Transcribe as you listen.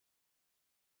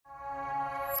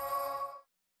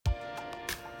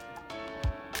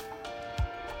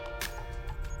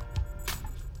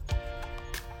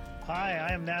Hi,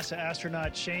 I am NASA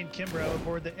astronaut Shane Kimbrough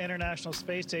aboard the International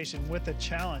Space Station with a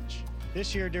challenge.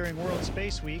 This year during World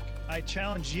Space Week, I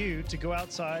challenge you to go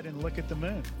outside and look at the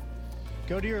moon.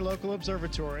 Go to your local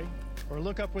observatory, or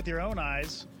look up with your own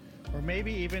eyes, or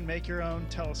maybe even make your own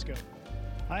telescope.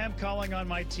 I am calling on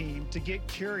my team to get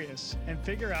curious and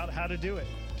figure out how to do it.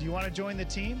 Do you want to join the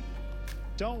team?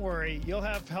 Don't worry, you'll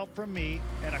have help from me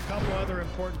and a couple other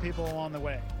important people along the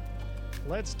way.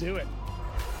 Let's do it.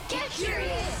 Get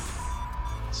curious!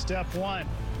 Step 1,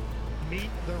 meet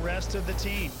the rest of the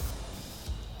team.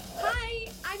 Hi,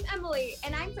 I'm Emily,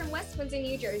 and I'm from West Windsor,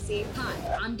 New Jersey.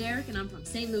 Hi, I'm Derek, and I'm from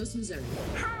St. Louis, Missouri.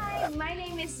 Hi, my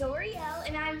name is Zoriel,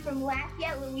 and I'm from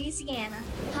Lafayette, Louisiana.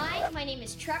 Hi, my name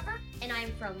is Trevor, and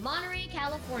I'm from Monterey,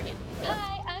 California.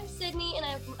 Hi, I'm Sydney, and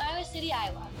I'm from Iowa City,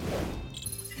 Iowa.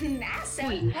 NASA?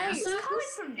 Wait, NASA?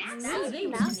 Who's calling from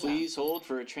NASA? Please hold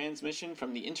for a transmission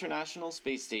from the International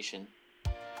Space Station.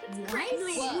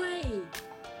 Crazy! Way.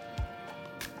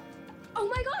 Oh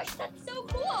my gosh, that's so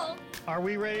cool! Are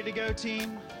we ready to go,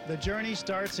 team? The journey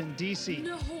starts in DC.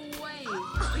 No way.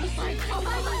 Oh my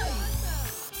God.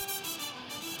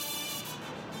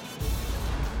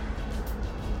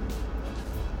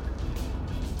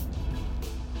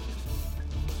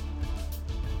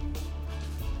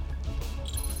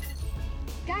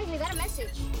 Guys, we got a message.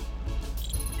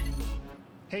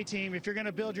 Hey team, if you're going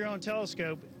to build your own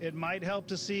telescope, it might help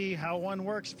to see how one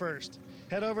works first.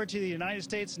 Head over to the United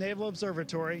States Naval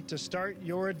Observatory to start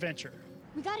your adventure.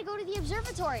 We gotta go to the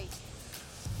observatory.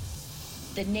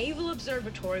 The Naval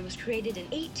Observatory was created in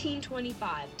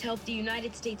 1825 to help the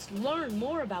United States learn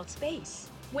more about space.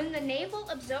 When the Naval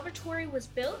Observatory was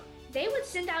built, they would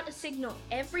send out a signal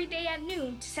every day at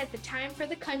noon to set the time for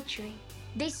the country.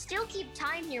 They still keep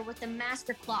time here with the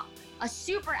master clock, a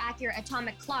super accurate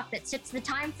atomic clock that sets the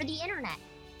time for the internet.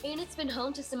 And it's been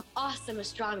home to some awesome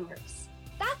astronomers.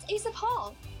 That's Asa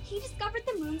Hall. He discovered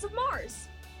the moons of Mars.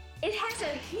 It has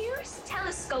a huge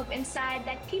telescope inside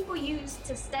that people use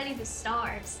to study the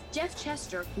stars. Jeff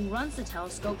Chester, who runs the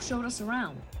telescope, showed us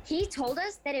around. He told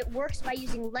us that it works by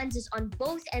using lenses on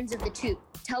both ends of the tube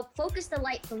to help focus the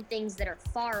light from things that are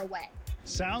far away.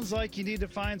 Sounds like you need to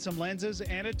find some lenses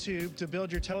and a tube to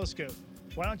build your telescope.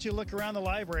 Why don't you look around the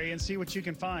library and see what you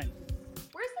can find?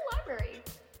 Where's the library?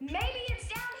 Maybe it's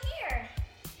down here.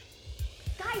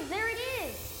 Guys, there it is!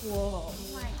 Whoa. Oh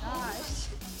my gosh.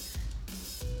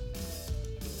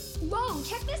 Whoa,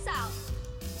 check this out.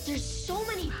 There's so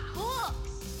many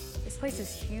books! This place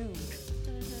is huge.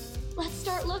 Let's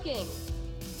start looking.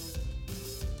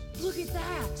 Look at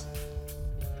that.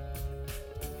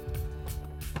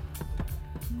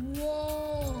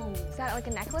 Whoa. Is that like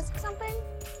a necklace or something?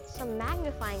 Some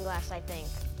magnifying glass, I think.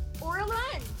 Or a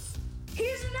lens.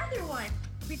 Here's another one.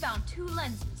 We found 2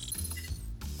 lenses.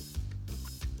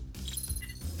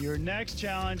 Your next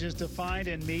challenge is to find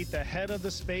and meet the head of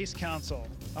the Space Council.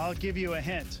 I'll give you a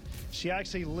hint. She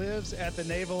actually lives at the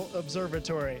Naval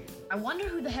Observatory. I wonder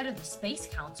who the head of the Space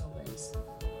Council is.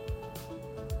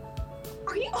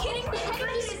 Are you kidding? The head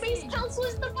of the Space Council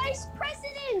is the Vice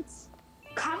President!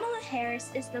 Kamala Harris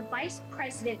is the Vice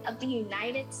President of the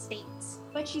United States.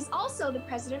 But she's also the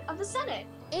President of the Senate.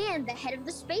 And the head of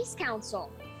the Space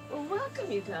Council. Well, welcome,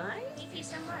 you guys. Thank you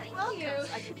so much.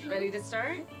 Welcome. Ready to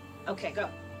start? Okay, go.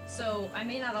 So, I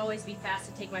may not always be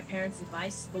fast to take my parents'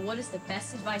 advice, but what is the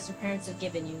best advice your parents have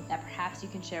given you that perhaps you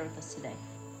can share with us today?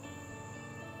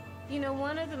 You know,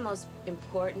 one of the most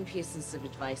important pieces of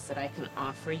advice that I can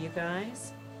offer you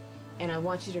guys, and I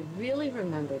want you to really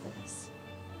remember this.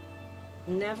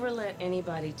 Never let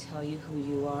anybody tell you who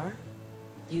you are.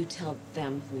 You tell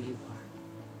them who you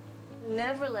are.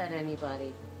 Never let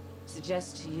anybody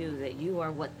suggest to you that you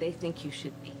are what they think you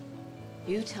should be.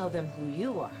 You tell them who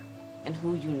you are and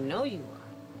who you know you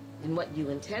are and what you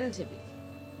intend to be.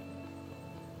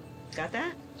 Got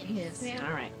that? Yes.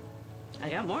 All right. I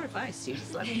got more advice. You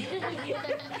just let me know.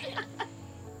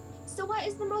 So what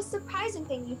is the most surprising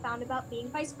thing you found about being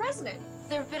Vice President?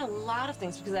 There have been a lot of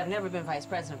things because I've never been Vice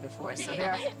President before, so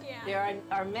there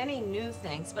are many new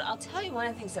things. But I'll tell you one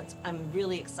of the things that I'm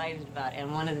really excited about,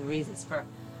 and one of the reasons for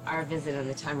our visit and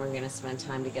the time we're going to spend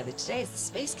time together today is the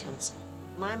Space Council.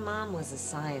 My mom was a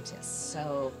scientist,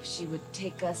 so she would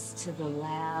take us to the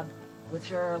lab with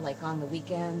her, like on the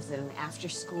weekends and after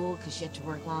school, because she had to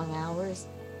work long hours.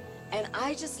 And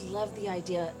I just love the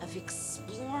idea of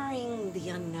exploring the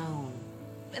unknown.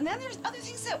 And then there's other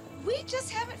things that we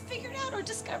just haven't figured out or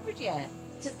discovered yet.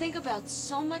 To think about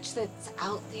so much that's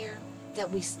out there that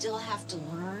we still have to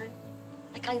learn.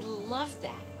 Like, I love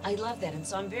that. I love that. And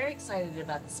so I'm very excited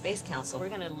about the Space Council. We're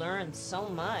going to learn so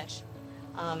much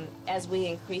as we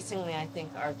increasingly, I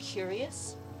think, are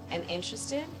curious and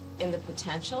interested in the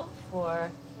potential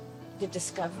for the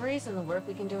discoveries and the work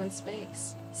we can do in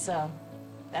space. So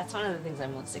that's one of the things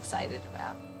I'm most excited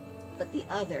about. But the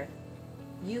other,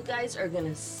 you guys are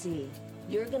gonna see,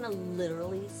 you're gonna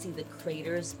literally see the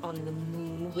craters on the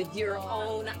moon with your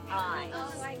own eyes.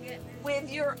 Oh my goodness.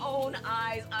 With your own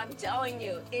eyes, I'm telling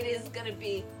you, it is gonna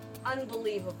be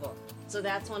unbelievable. So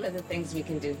that's one of the things we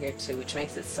can do here too, which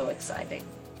makes it so exciting.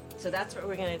 So that's what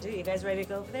we're gonna do. You guys ready to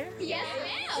go over there? Yes,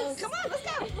 ma'am. Come on,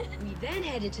 let's go. We then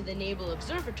headed to the Naval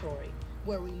Observatory,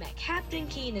 where we met Captain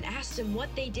Keen and asked him what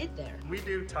they did there. We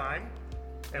do time,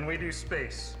 and we do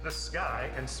space. The sky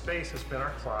and space has been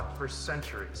our clock for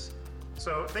centuries.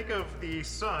 So think of the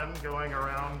sun going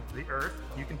around the Earth.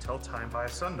 You can tell time by a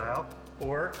sundial,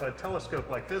 or a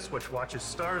telescope like this, which watches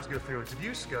stars go through its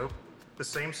view scope. The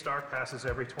same star passes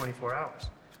every 24 hours.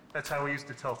 That's how we used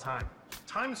to tell time.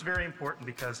 Time's very important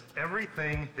because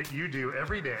everything that you do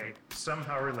every day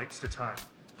somehow relates to time.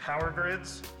 Power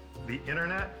grids, the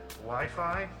internet,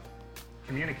 Wi-Fi,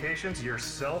 communications, your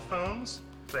cell phones,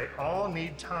 they all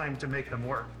need time to make them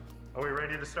work. Are we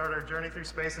ready to start our journey through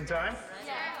space and time?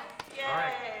 Yay. All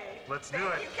right, let's do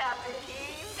it. Thank you, Captain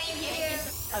Keen. Thank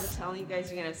you. I'm telling you guys,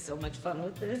 you're gonna have so much fun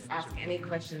with this. Ask any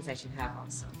questions that you have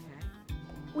also, okay?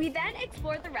 We then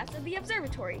explored the rest of the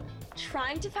observatory,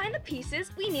 trying to find the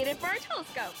pieces we needed for our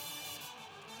telescope.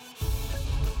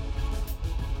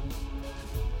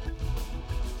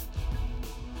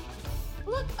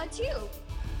 Look, a tube.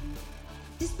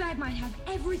 This bag might have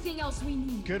everything else we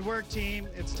need. Good work, team.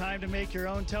 It's time to make your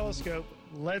own telescope.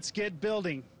 Let's get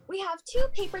building. We have 2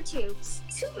 paper tubes,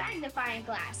 2 magnifying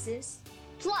glasses,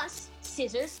 Plus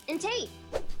scissors and tape.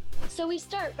 So we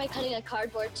start by cutting a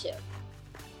cardboard tube.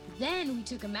 Then we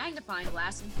took a magnifying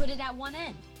glass and put it at one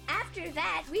end. After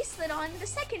that, we slid on the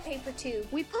second paper tube.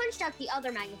 We punched out the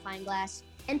other magnifying glass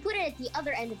and put it at the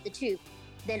other end of the tube.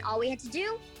 Then all we had to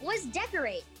do was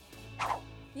decorate.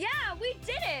 Yeah, we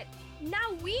did it!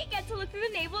 Now we get to look through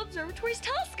the Naval Observatory's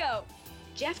telescope.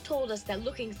 Jeff told us that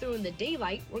looking through in the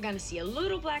daylight, we're gonna see a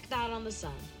little black dot on the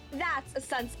sun. That's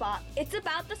a sunspot. It's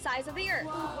about the size of the Earth.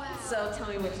 So tell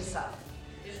me what you saw.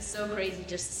 It was so crazy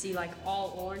just to see like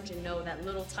all orange and know that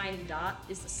little tiny dot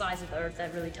is the size of the Earth.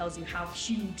 That really tells you how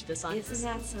huge the sun is.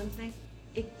 Isn't that something?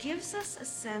 It gives us a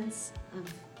sense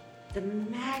of the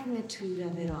magnitude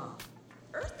of it all.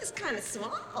 Earth is kind of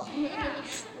small. Yeah.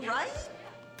 Right?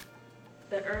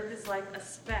 The Earth is like a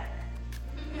speck.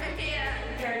 Yeah.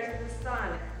 Compared to the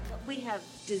sun. We have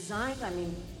designed, I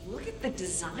mean, look at the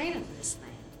design of this thing.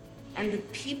 And the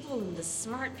people and the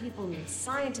smart people and the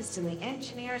scientists and the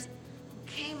engineers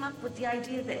came up with the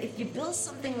idea that if you build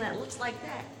something that looks like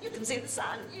that, you can see the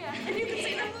sun. Yeah. And you can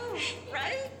see the moon,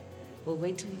 right? Well,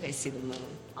 wait till you guys see the moon.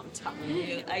 I'm telling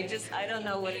you, I don't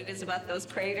know what it is about those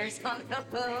craters on the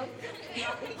moon.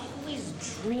 Always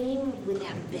dream with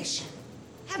ambition.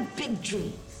 Have big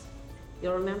dreams.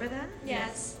 You'll remember that?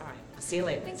 Yes. All right, I'll see you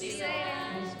later.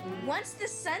 Once the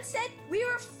sun set, we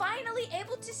were finally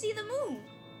able to see the moon.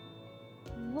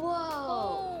 Whoa.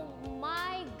 Oh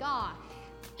my gosh.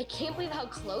 I can't believe how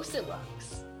close it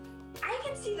looks. I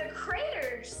can see the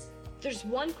craters. There's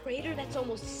one crater that's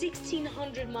almost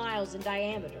 1,600 miles in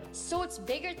diameter. So it's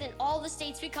bigger than all the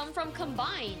states we come from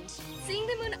combined. Seeing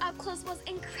the moon up close was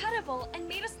incredible and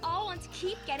made us all want to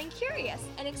keep getting curious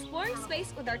and exploring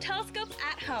space with our telescopes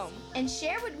at home and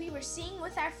share what we were seeing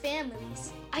with our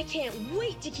families. I can't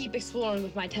wait to keep exploring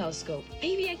with my telescope.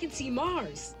 Maybe I can see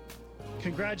Mars.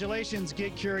 Congratulations,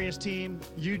 Get Curious team.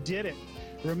 You did it.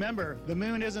 Remember, the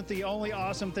moon isn't the only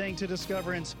awesome thing to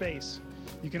discover in space.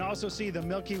 You can also see the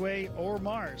Milky Way or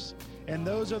Mars, and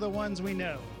those are the ones we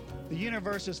know. The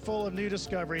universe is full of new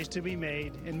discoveries to be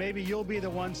made, and maybe you'll be the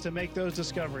ones to make those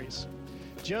discoveries.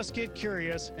 Just get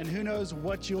curious, and who knows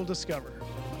what you'll discover.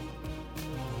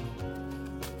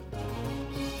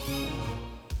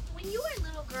 When you were a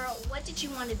little girl, what did you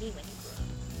want to be when you grew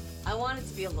up? I wanted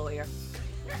to be a lawyer.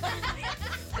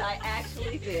 I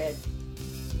actually did.